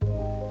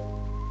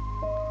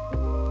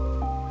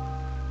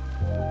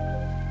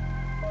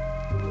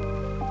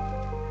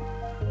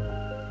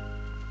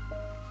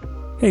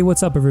Hey,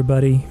 what's up,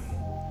 everybody?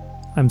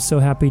 I'm so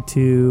happy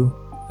to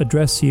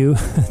address you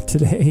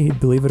today.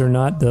 Believe it or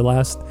not, the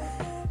last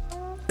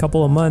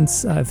couple of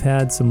months, I've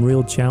had some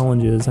real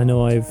challenges. I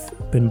know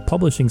I've been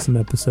publishing some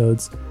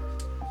episodes,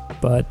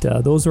 but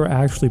those are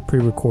actually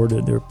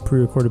pre-recorded. They're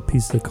pre-recorded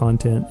pieces of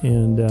content.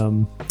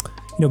 And,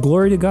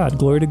 glory to God.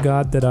 Glory to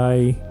God that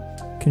I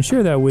can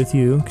share that with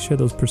you, share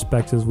those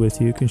perspectives with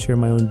you, can share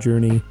my own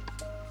journey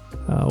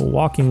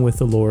walking with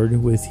the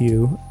Lord with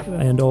you,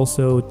 and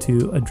also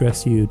to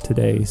address you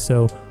today.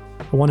 So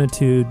I wanted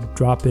to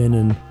drop in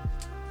and,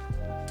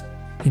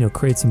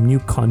 create some new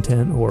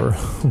content or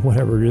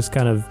whatever, just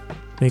kind of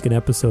make an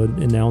episode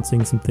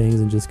announcing some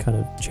things and just kind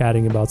of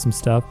chatting about some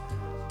stuff,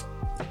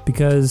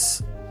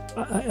 because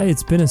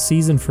it's been a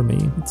season for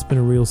me. It's been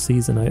a real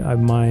season.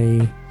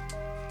 My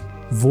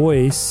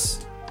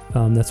voice,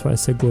 that's why I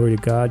said glory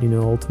to God,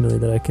 ultimately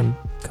that I can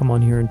come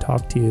on here and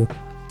talk to you.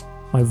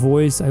 My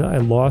voice, I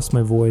lost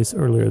my voice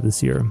earlier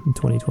this year in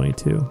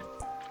 2022.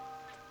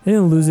 I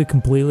didn't lose it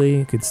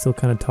completely. I could still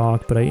kind of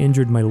talk, but I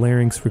injured my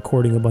larynx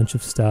recording a bunch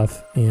of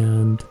stuff,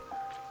 and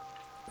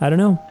I don't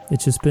know.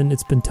 It's been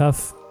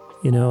tough.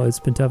 It's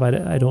been tough.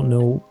 I don't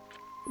know.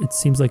 It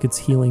seems like it's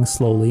healing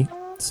slowly.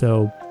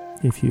 So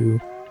if you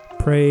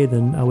pray,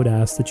 then I would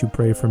ask that you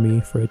pray for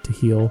me for it to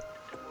heal,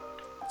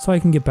 so I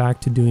can get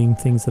back to doing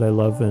things that I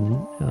love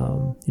and,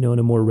 in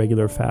a more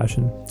regular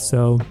fashion.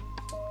 So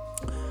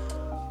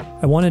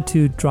I wanted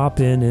to drop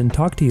in and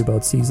talk to you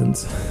about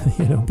seasons,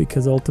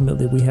 because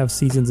ultimately we have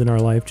seasons in our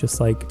life,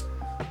 just like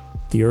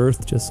the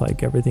earth, just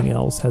like everything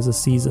else has a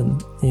season.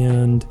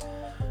 And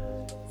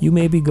you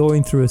may be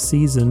going through a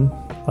season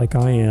like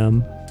I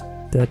am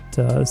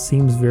that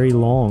seems very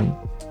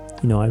long.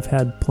 I've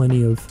had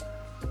plenty of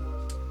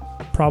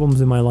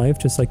problems in my life,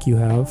 just like you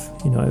have.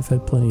 I've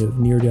had plenty of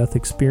near-death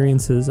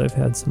experiences. I've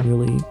had some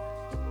really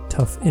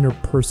tough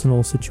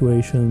interpersonal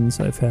situations.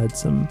 I've had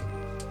some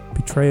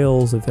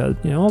betrayals. I've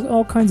had,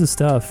 all kinds of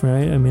stuff,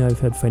 right? I mean,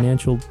 I've had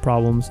financial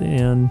problems,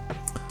 and,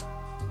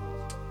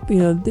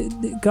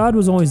 God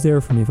was always there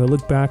for me. If I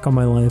look back on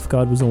my life,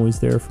 God was always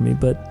there for me.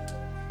 But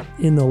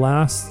in the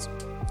last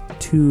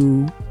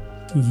 2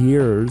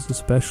 years,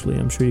 especially,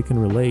 I'm sure you can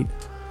relate,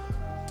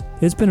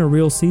 it's been a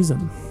real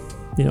season,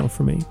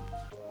 for me.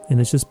 And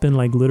it's just been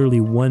like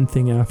literally one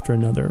thing after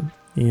another.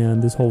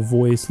 And this whole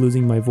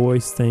losing my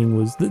voice thing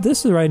was,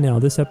 this is right now,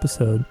 this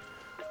episode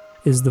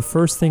is the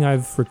first thing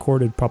I've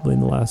recorded probably in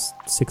the last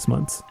 6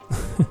 months.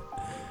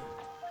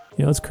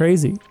 It's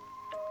crazy.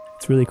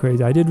 It's really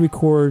crazy. I did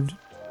record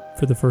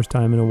for the first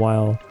time in a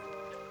while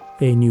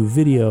a new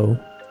video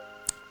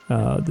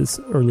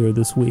earlier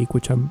this week,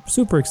 which I'm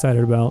super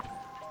excited about.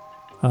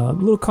 A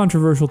little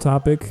controversial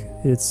topic.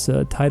 It's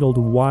titled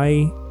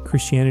 "Why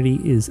Christianity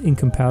is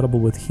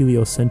Incompatible with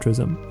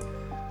Heliocentrism."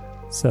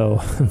 So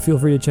feel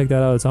free to check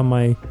that out. It's on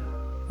my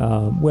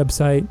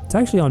website. It's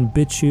actually on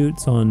BitChute.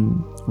 It's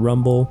on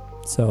Rumble.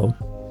 So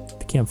if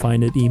you can't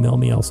find it, email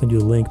me. I'll send you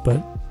the link.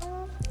 But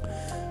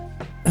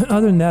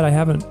other than that, I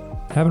haven't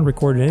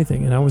recorded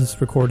anything, and I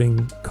was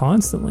recording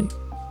constantly,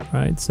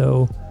 right?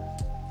 So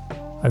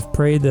I've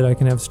prayed that I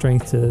can have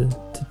strength to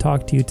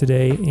talk to you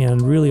today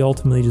and really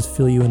ultimately just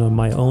fill you in on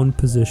my own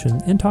position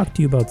and talk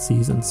to you about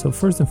seasons. So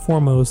first and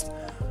foremost,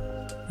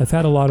 I've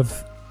had a lot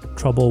of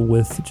trouble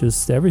with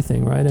just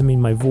everything, right? I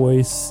mean, my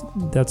voice,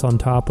 that's on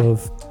top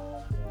of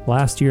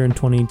last year in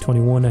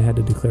 2021, I had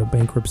to declare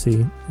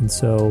bankruptcy. And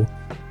so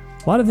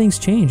a lot of things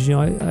changed.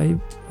 I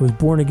was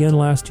born again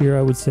last year,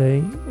 I would say,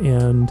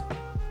 and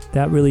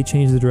that really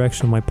changed the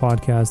direction of my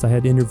podcast. I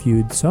had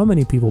interviewed so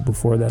many people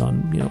before that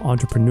on,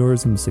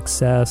 entrepreneurs and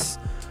success,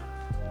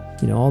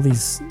 all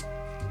these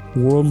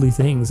worldly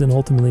things. And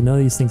ultimately, none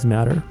of these things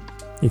matter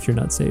if you're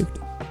not saved,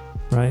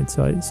 right?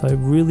 So I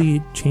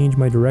really changed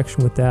my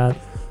direction with that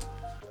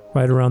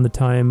right around the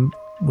time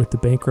with the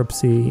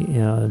bankruptcy,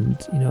 and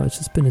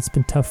it's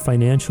been tough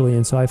financially,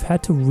 and so I've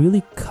had to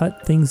really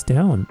cut things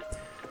down.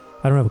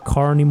 I don't have a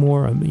car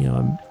anymore.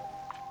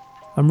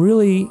 I'm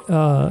really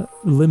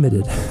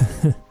limited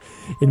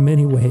in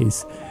many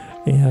ways,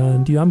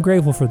 and I'm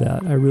grateful for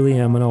that. I really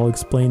am, and I'll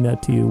explain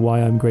that to you, why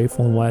I'm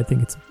grateful and why I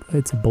think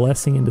it's a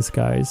blessing in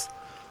disguise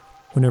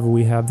whenever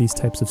we have these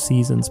types of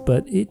seasons.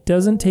 But it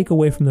doesn't take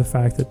away from the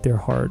fact that they're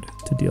hard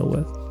to deal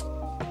with.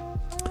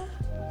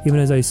 Even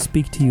as I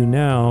speak to you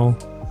now,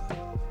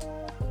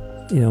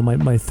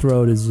 my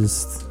throat is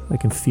just, I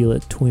can feel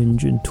it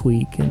twinge and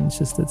tweak, and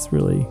it's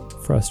really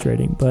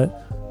frustrating.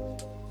 But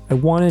I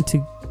wanted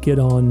to get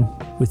on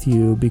with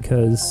you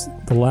because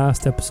the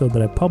last episode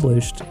that I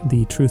published,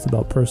 The Truth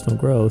About Personal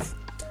Growth,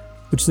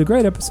 which is a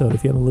great episode.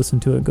 If you haven't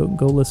listened to it, go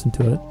listen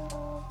to it.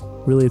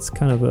 Really, it's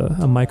kind of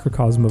a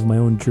microcosm of my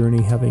own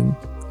journey, having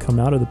come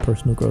out of the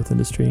personal growth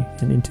industry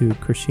and into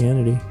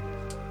Christianity.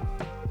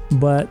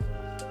 But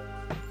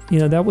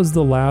that was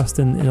the last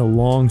in a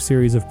long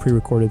series of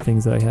pre-recorded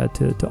things that I had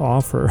to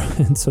offer.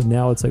 And so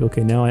now it's like,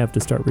 okay, now I have to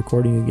start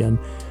recording again,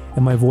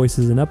 and my voice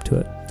isn't up to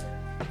it.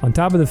 On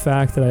top of the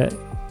fact that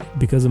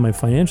because of my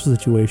financial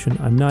situation,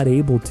 I'm not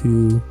able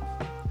to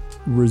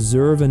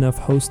reserve enough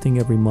hosting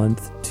every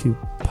month to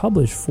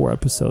publish 4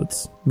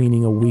 episodes,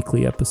 meaning a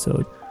weekly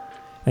episode.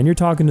 And you're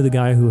talking to the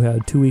guy who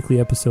had 2 weekly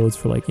episodes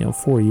for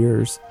 4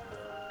 years,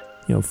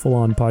 full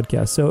on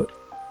podcast. So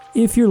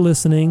if you're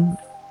listening,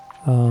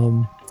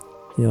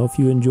 if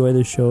you enjoy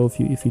the show,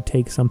 if you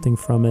take something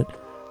from it,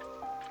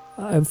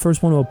 I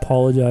first want to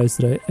apologize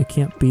that I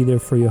can't be there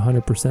for you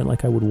 100%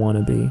 like I would want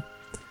to be.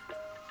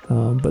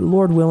 But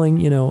Lord willing,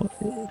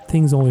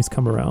 things always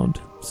come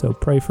around. So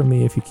pray for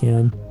me if you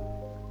can.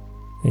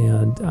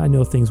 And I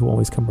know things will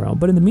always come around.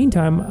 But in the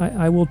meantime,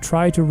 I will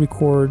try to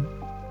record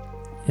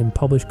and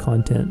publish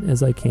content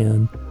as I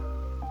can.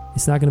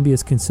 It's not going to be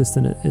as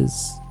consistent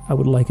as I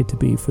would like it to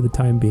be for the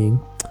time being.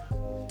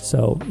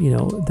 So,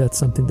 that's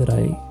something that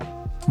I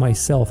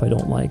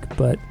don't like.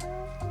 But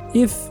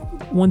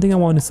one thing I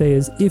want to say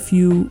is if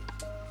you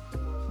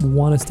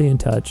want to stay in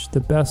touch, the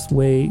best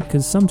way,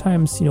 because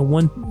sometimes,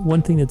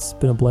 one thing that's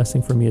been a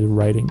blessing for me is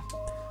writing.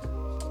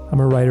 I'm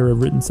a writer.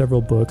 I've written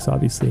several books,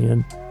 obviously,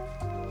 and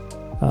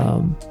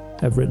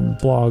I've written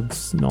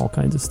blogs and all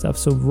kinds of stuff.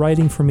 So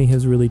writing for me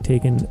has really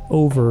taken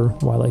over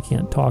while I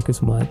can't talk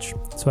as much.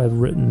 So I've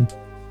written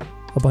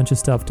a bunch of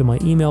stuff to my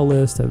email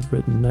list. I've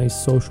written nice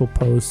social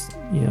posts.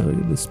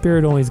 The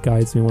Spirit always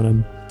guides me when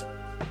I'm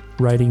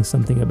writing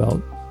something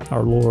about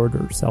our Lord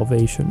or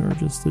salvation or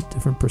just a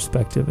different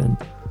perspective. And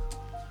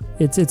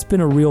it's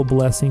been a real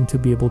blessing to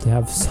be able to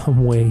have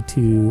some way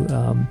to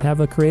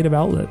have a creative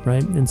outlet,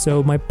 right? And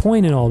so my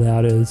point in all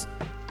that is,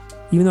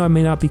 even though I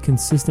may not be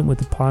consistent with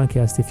the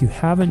podcast, if you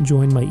haven't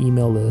joined my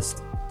email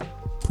list,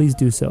 please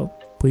do so.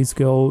 Please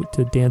go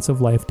to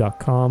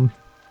danceoflife.com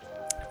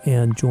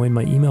and join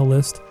my email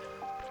list,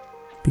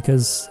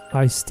 because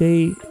I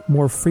stay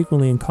more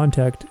frequently in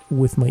contact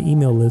with my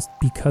email list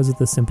because of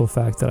the simple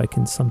fact that I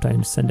can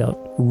sometimes send out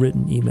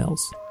written emails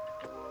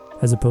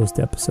as opposed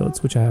to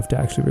episodes, which I have to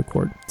actually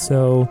record.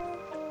 So,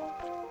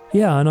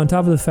 yeah, and on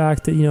top of the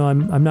fact that,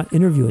 I'm not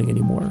interviewing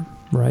anymore,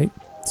 right?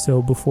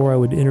 So before I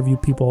would interview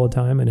people all the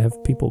time and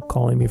have people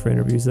calling me for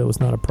interviews. That was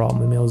not a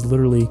problem. I mean, I was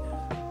literally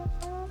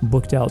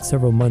booked out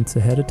several months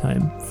ahead of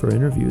time for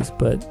interviews.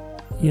 But,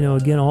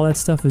 again, all that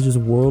stuff is just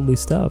worldly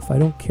stuff. I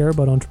don't care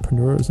about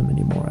entrepreneurism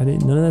anymore.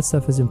 None of that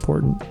stuff is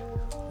important.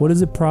 What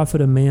does it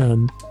profit a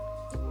man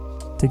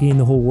to gain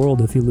the whole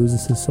world if he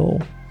loses his soul?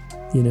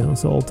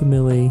 So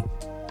ultimately,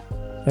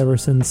 ever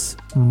since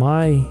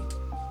my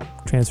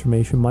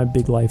transformation, my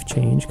big life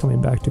change,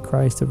 coming back to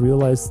Christ, I've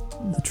realized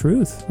the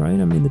truth, right?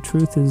 I mean, the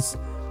truth is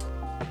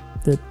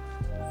that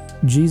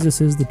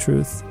Jesus is the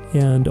truth,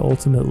 and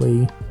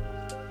ultimately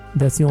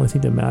that's the only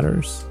thing that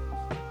matters,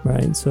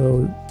 right?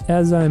 So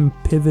as I'm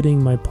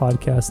pivoting my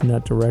podcast in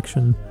that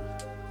direction,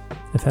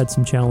 I've had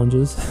some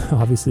challenges,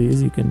 obviously,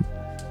 as you can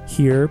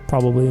hear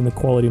probably in the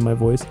quality of my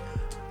voice,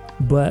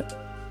 but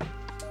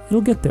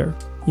it'll get there.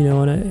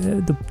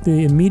 And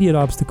the immediate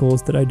obstacle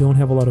is that I don't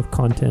have a lot of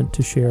content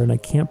to share, and I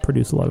can't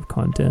produce a lot of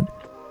content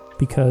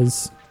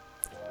because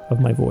of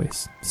my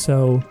voice.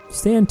 So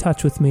stay in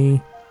touch with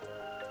me,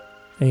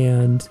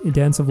 and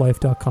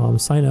danceoflife.com,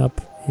 sign up,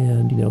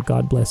 and,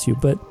 God bless you.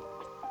 But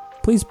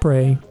please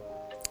pray.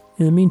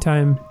 In the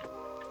meantime,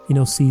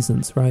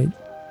 seasons, right?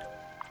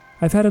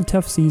 I've had a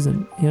tough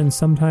season, and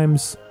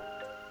sometimes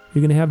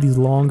you're going to have these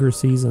longer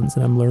seasons,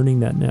 and I'm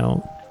learning that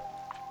now.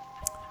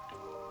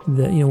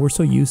 That, we're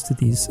so used to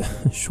these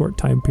short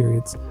time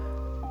periods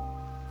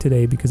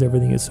today because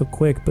everything is so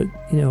quick. But,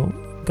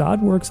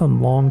 God works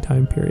on long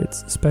time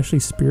periods,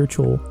 especially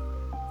spiritual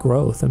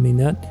growth. I mean,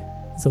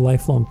 that is a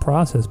lifelong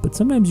process. But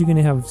sometimes you're going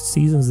to have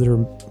seasons that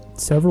are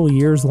several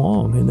years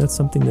long. And that's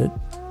something that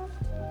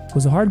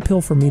was a hard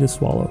pill for me to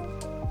swallow.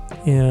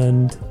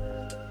 And,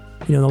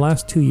 in the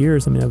last 2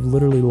 years, I've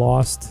literally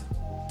lost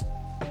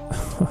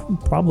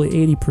probably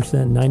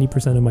 80%,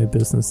 90% of my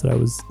business that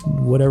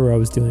whatever I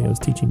was doing. I was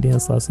teaching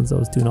dance lessons. I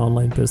was doing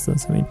online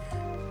business.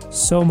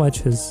 So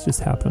much has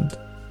just happened.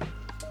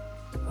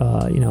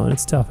 And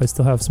it's tough. I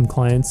still have some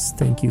clients.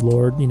 Thank you,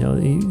 Lord.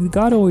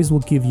 God always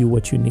will give you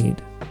what you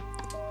need.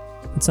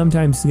 But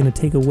sometimes He's going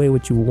to take away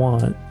what you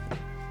want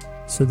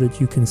so that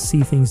you can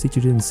see things that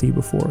you didn't see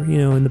before.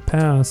 In the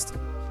past,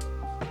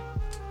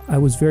 I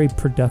was very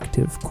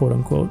productive, quote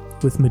unquote,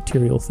 with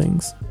material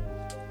things.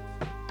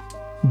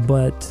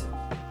 But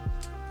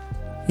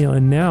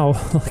and now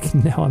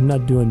I'm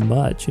not doing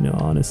much.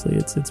 Honestly,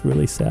 it's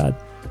really sad.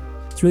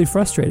 It's really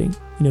frustrating.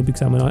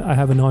 Because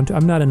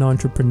I'm not an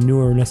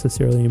entrepreneur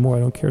necessarily anymore. I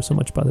don't care so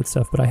much about that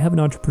stuff, but I have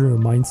an entrepreneur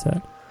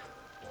mindset.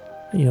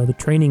 The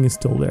training is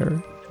still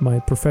there. My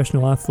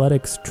professional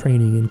athletics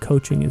training and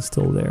coaching is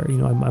still there.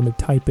 I'm a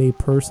type A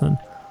person,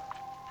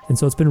 and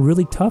so it's been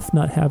really tough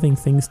not having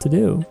things to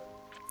do.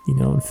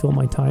 And fill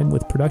my time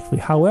with productively.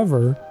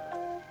 However,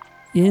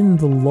 in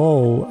the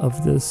lull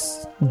of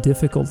this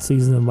difficult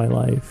season of my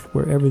life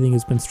where everything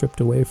has been stripped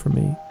away from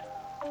me,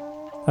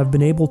 I've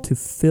been able to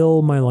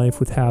fill my life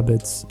with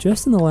habits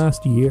just in the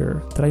last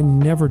year that I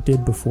never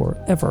did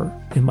before, ever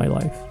in my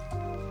life.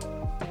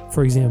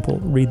 For example,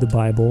 read the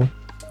Bible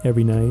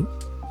every night,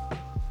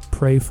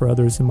 pray for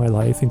others in my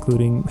life,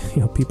 including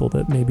people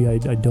that maybe I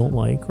don't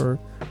like or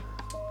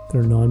that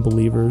are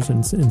non-believers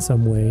in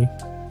some way.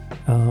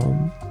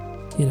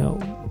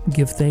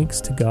 Give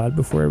thanks to God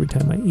before every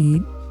time I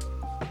eat.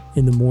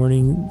 In the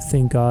morning,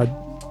 thank God,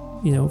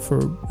 for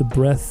the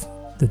breath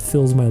that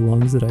fills my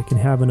lungs, that I can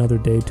have another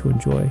day to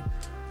enjoy.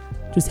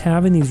 Just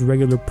having these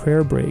regular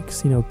prayer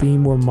breaks, being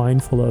more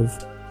mindful of,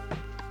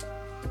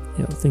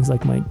 things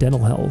like my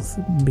dental health,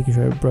 making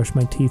sure I brush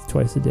my teeth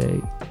twice a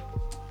day.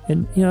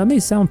 And, that may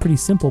sound pretty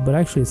simple, but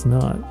actually it's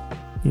not.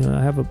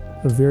 I have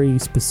a very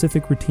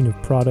specific routine of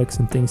products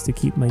and things to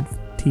keep my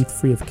teeth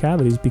free of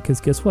cavities, because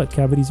guess what?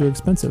 Cavities are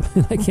expensive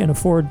and I can't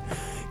afford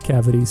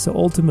cavities. So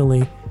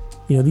ultimately,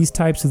 these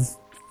types of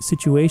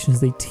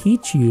situations, they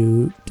teach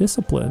you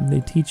discipline.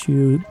 They teach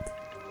you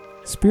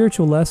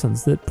spiritual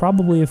lessons that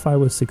probably, if I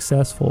was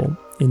successful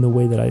in the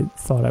way that I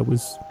thought I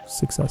was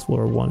successful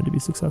or wanted to be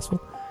successful,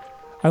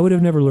 I would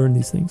have never learned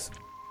these things,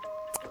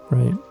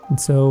 right? And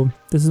so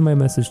this is my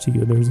message to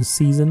you. There's a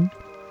season,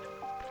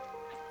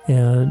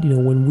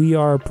 and when we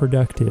are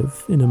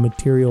productive in a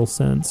material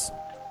sense,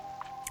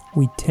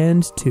 we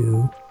tend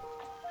to,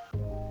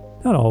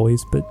 not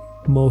always, but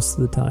most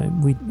of the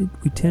time, we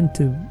tend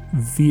to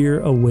veer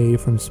away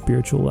from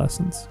spiritual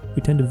lessons.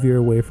 We tend to veer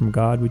away from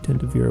God. We tend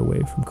to veer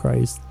away from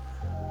Christ.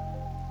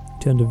 We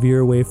tend to veer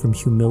away from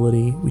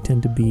humility. We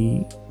tend to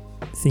be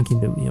thinking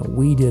that,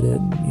 we did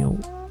it,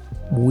 and,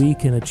 we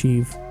can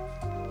achieve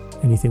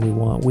anything we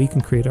want. We can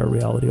create our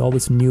reality. All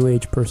this new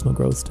age personal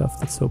growth stuff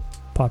that's so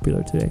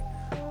popular today.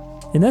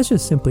 And that's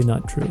just simply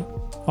not true.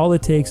 All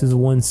it takes is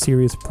one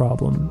serious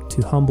problem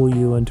to humble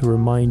you and to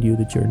remind you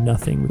that you're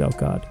nothing without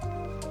God.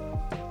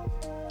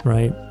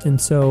 Right?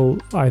 And so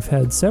I've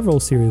had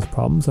several serious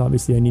problems.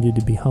 Obviously, I needed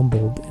to be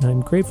humbled, and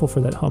I'm grateful for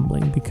that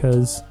humbling,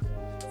 because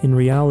in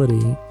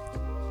reality,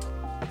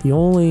 the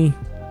only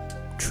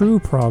true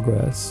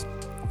progress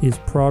is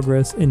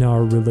progress in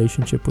our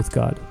relationship with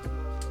God.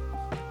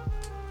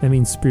 I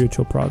mean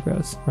spiritual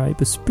progress, right?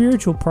 But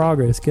spiritual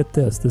progress, get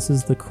this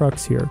is the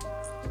crux here.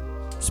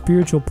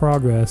 Spiritual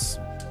progress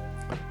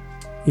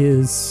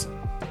is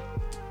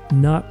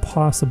not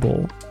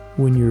possible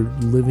when you're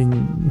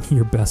living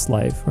your best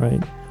life,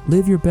 right?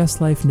 Live your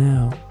best life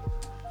now.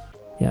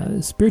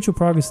 Yeah, spiritual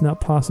progress is not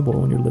possible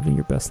when you're living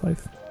your best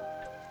life.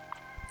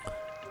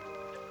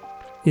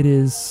 It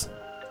is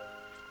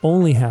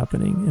only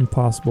happening and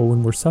possible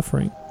when we're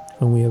suffering,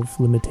 when we have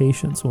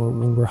limitations, or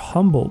when we're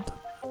humbled,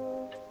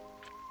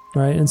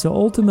 right? And so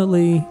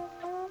ultimately,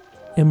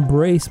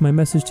 my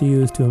message to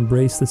you is to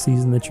embrace the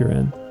season that you're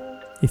in.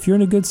 If you're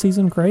in a good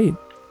season, great.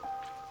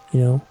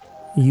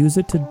 Use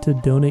it to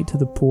donate to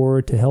the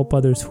poor, to help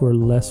others who are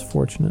less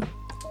fortunate,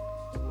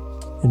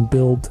 and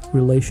build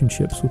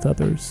relationships with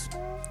others.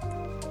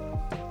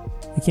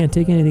 You can't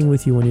take anything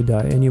with you when you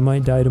die, and you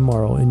might die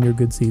tomorrow in your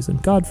good season.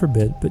 God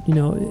forbid, but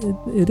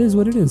it is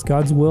what it is.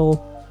 God's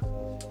will,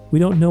 we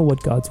don't know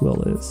what God's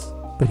will is,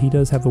 but He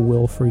does have a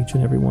will for each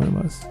and every one of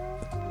us.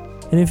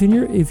 And if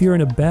you're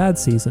in a bad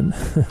season,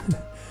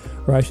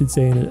 or I should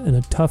say in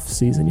a tough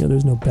season,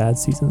 there's no bad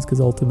seasons,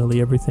 because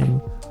ultimately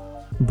everything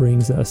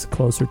brings us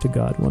closer to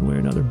God one way or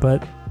another.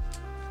 But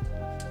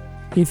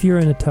if you're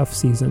in a tough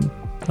season,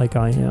 like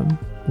I am,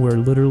 where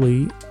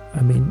literally,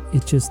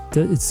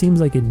 it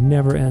seems like it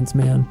never ends,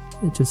 man.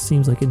 It just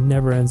seems like it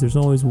never ends. There's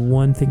always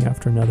one thing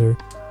after another,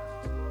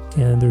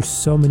 and there's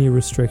so many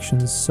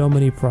restrictions, so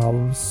many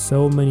problems,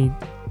 so many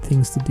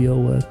things to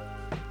deal with.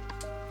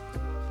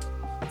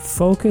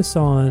 Focus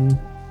on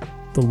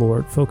the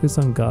Lord, focus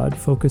on God,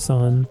 focus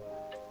on,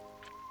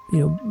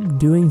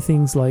 doing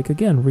things like,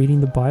 again,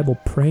 reading the Bible,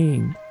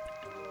 praying,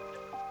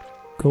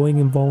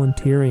 going and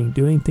volunteering,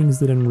 doing things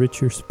that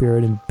enrich your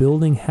spirit, and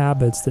building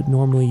habits that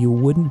normally you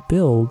wouldn't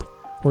build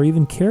or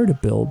even care to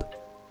build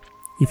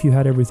if you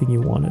had everything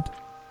you wanted.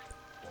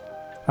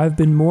 I've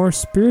been more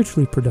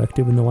spiritually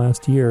productive in the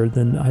last year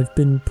than I've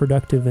been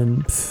productive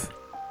in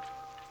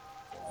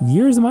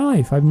years of my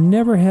life. I've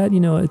never had,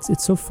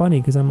 it's so funny,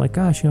 because I'm like,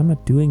 gosh, I'm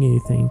not doing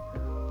anything.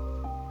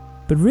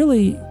 But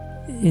really,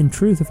 in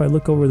truth, if I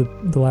look over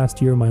the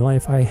last year of my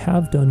life, I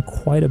have done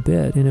quite a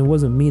bit, and it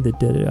wasn't me that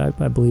did it.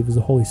 I believe it's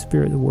the Holy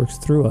Spirit that works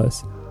through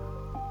us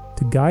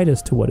to guide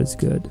us to what is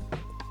good.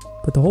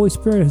 But the Holy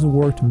Spirit has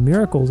worked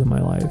miracles in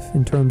my life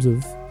in terms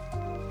of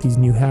these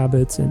new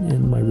habits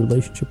and my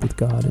relationship with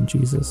God and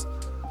Jesus.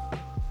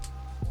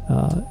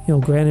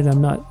 Granted,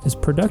 I'm not as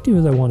productive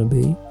as I want to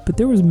be, but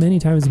there was many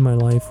times in my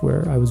life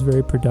where I was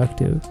very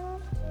productive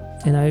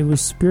and I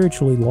was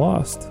spiritually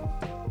lost,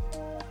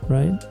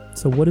 right?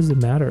 So what does it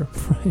matter,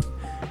 right?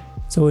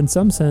 So in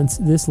some sense,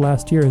 this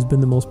last year has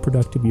been the most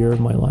productive year of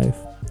my life,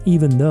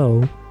 even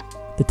though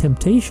the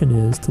temptation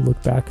is to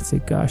look back and say,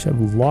 gosh,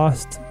 I've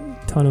lost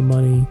a ton of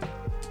money.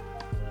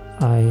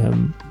 I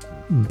am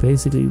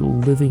basically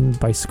living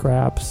by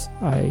scraps.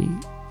 I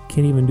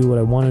can't even do what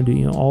I want to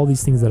do. All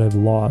these things that I've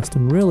lost.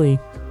 And really,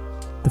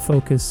 the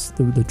focus,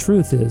 the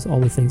truth is all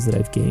the things that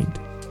I've gained.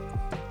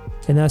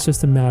 And that's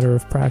just a matter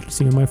of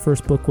practicing. And my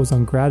first book was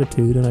on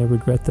gratitude, and I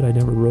regret that I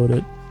never wrote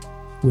it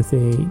with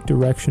a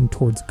direction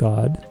towards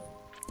God.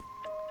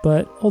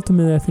 But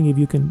ultimately, I think if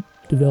you can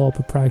develop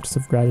a practice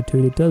of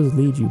gratitude, it does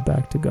lead you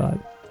back to God.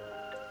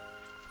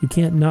 You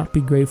can't not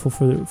be grateful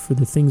for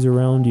the things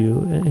around you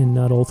and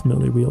not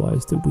ultimately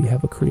realize that we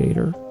have a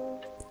creator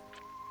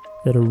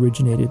that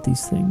originated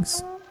these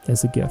things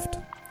as a gift.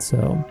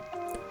 So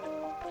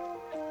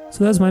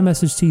that's my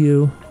message to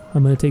you.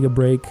 I'm going to take a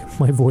break.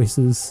 My voice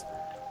is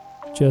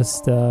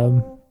just,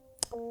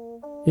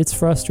 it's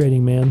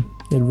frustrating, man.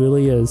 It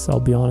really is. I'll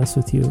be honest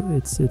with you.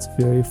 It's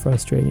very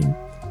frustrating.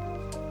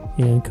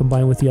 And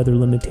combined with the other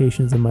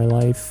limitations in my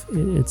life,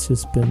 it's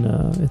just been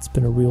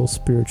a real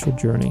spiritual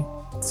journey.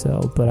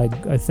 So, but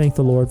I thank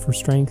the Lord for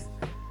strength.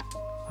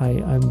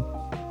 I'm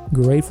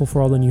grateful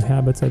for all the new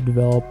habits I've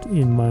developed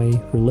in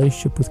my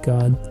relationship with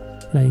God,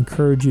 and I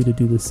encourage you to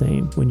do the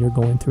same when you're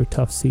going through a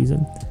tough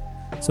season.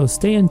 So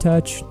stay in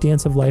touch,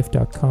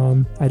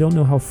 danceoflife.com. I don't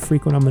know how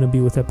frequent I'm going to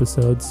be with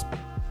episodes.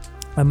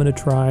 I'm going to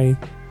try,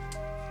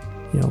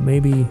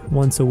 maybe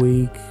once a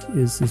week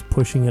is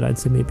pushing it. I'd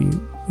say maybe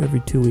every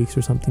 2 weeks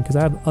or something, because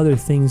I have other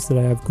things that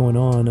I have going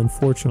on,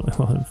 fortunately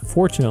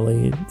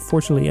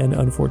and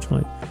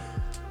unfortunately,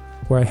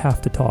 where I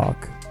have to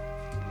talk.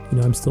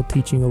 I'm still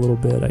teaching a little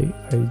bit. I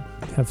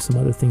have some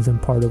other things I'm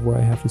part of where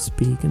I have to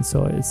speak, and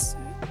so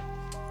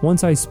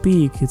once I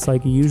speak, it's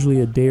like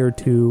usually a day or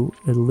two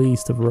at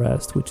least of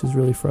rest, which is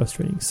really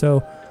frustrating.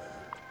 So,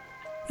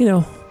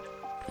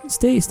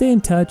 stay in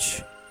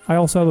touch. I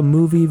also have a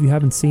movie if you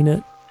haven't seen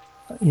it.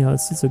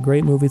 It's a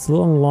great movie. It's a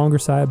little on the longer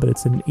side, but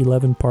it's in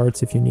 11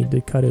 parts if you need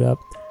to cut it up.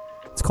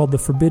 It's called The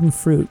Forbidden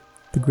Fruit,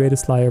 The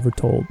Greatest Lie Ever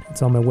Told.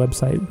 It's on my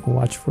website. You can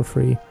watch it for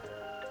free.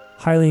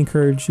 Highly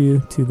encourage you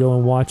to go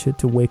and watch it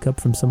to wake up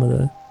from some of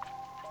the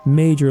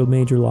major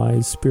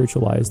lies,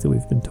 spiritual lies that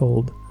we've been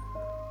told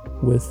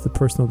with the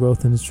personal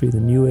growth industry, the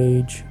new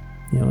age,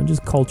 and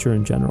just culture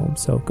in general.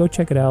 So go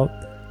check it out.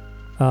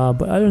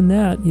 But other than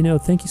that,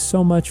 thank you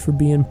so much for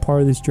being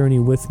part of this journey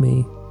with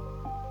me.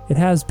 It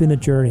has been a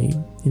journey.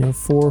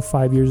 4 or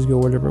 5 years ago,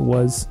 whatever it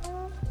was,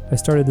 I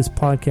started this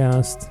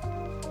podcast.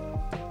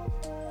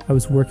 I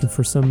was working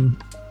for some,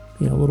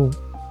 little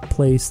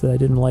place that I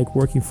didn't like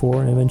working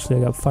for, and eventually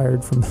I got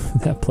fired from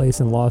that place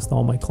and lost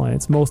all my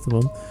clients, most of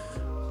them.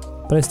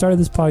 But I started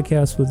this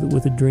podcast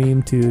with a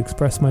dream to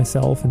express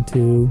myself and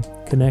to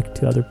connect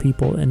to other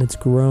people, and it's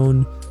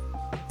grown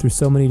through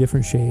so many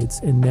different shades.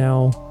 And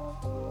now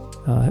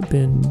I've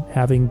been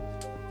having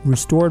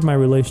restored my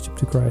relationship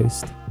to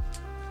Christ.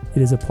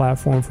 It is a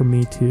platform for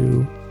me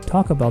to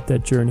talk about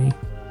that journey.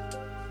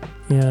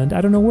 And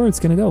I don't know where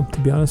it's going to go, to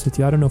be honest with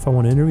you. I don't know if I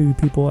want to interview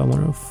people. I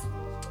want to.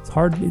 It's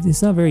hard.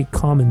 It's not a very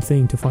common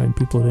thing to find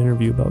people to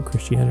interview about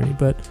Christianity,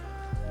 but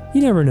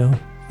you never know.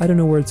 I don't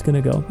know where it's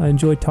going to go. I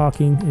enjoy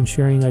talking and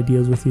sharing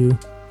ideas with you,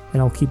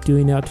 and I'll keep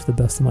doing that to the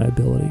best of my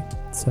ability.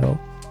 So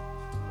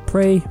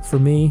pray for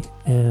me,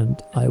 and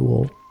I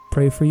will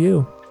pray for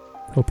you.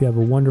 Hope you have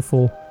a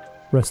wonderful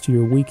rest of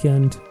your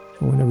weekend,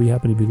 or whenever you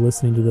happen to be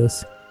listening to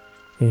this.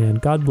 And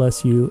God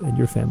bless you and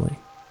your family.